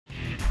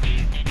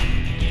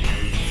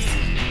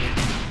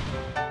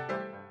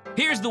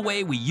Here's the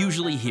way we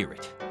usually hear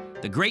it.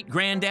 The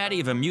great-granddaddy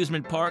of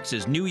amusement parks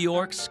is New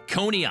York's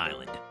Coney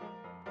Island,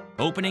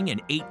 opening in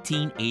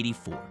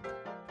 1884,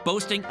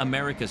 boasting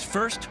America's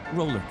first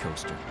roller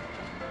coaster.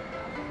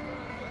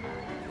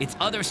 Its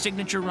other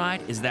signature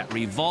ride is that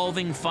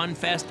revolving fun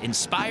fest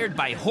inspired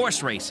by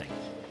horse racing,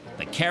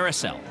 the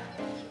Carousel.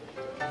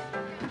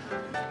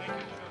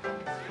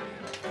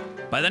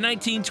 By the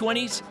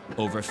 1920s,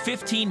 over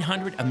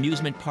 1,500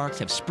 amusement parks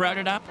have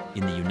sprouted up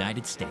in the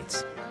United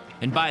States.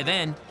 And by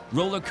then,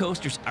 roller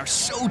coasters are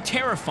so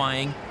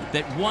terrifying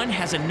that one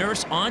has a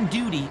nurse on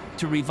duty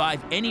to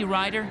revive any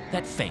rider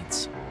that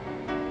faints.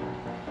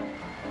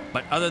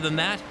 But other than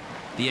that,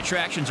 the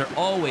attractions are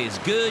always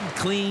good,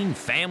 clean,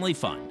 family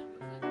fun.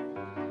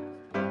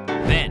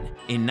 Then,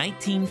 in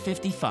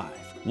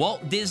 1955,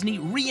 Walt Disney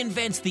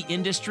reinvents the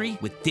industry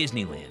with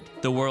Disneyland,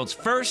 the world's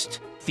first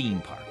theme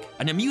park,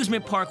 an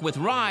amusement park with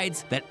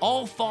rides that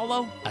all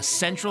follow a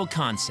central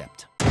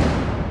concept.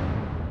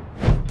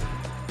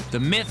 The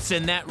myths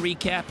in that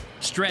recap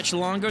stretch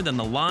longer than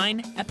the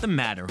line at the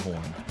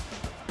Matterhorn.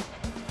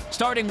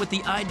 Starting with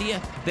the idea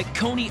that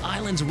Coney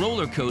Island's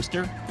roller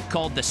coaster,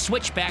 called the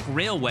Switchback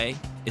Railway,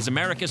 is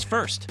America's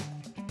first.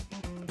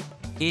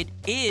 It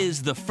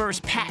is the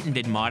first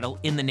patented model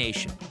in the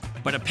nation,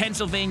 but a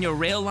Pennsylvania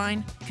rail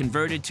line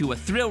converted to a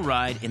thrill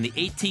ride in the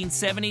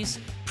 1870s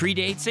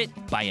predates it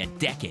by a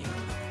decade.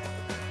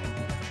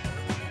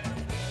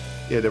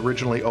 It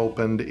originally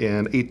opened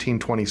in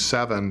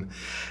 1827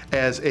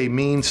 as a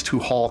means to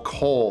haul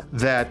coal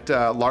that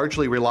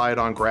largely relied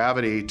on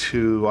gravity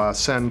to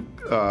send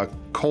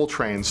coal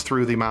trains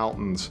through the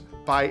mountains.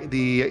 By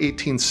the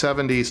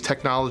 1870s,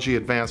 technology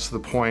advanced to the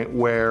point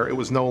where it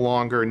was no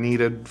longer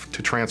needed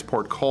to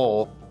transport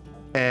coal,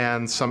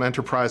 and some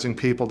enterprising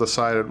people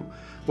decided,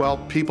 well,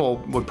 people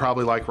would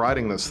probably like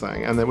riding this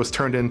thing, and it was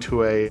turned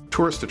into a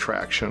tourist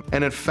attraction.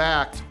 And in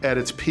fact, at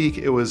its peak,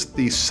 it was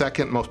the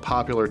second most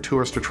popular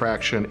tourist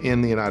attraction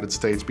in the United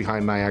States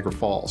behind Niagara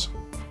Falls.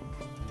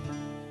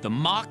 The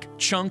Mock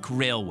Chunk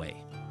Railway,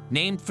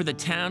 named for the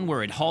town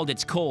where it hauled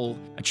its coal,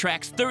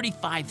 attracts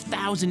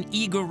 35,000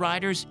 eager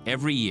riders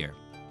every year,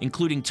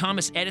 including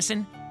Thomas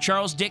Edison,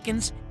 Charles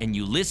Dickens, and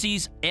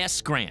Ulysses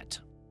S.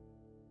 Grant.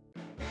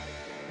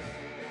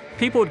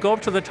 People would go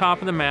up to the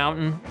top of the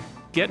mountain,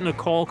 get in a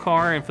coal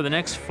car, and for the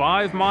next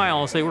 5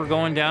 miles, they were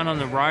going down on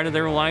the ride of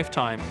their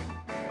lifetime.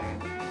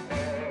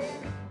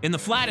 In the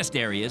flattest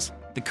areas,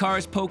 the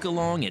cars poke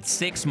along at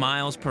 6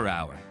 miles per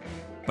hour.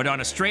 But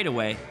on a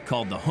straightaway,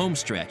 called the home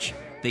stretch,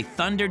 they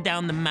thunder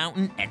down the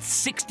mountain at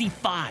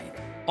 65,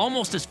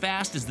 almost as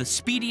fast as the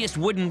speediest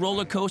wooden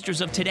roller coasters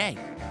of today.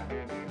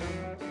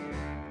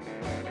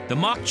 The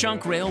Mock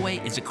Chunk Railway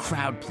is a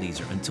crowd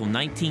pleaser until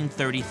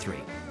 1933,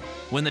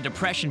 when the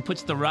Depression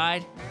puts the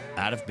ride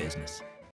out of business.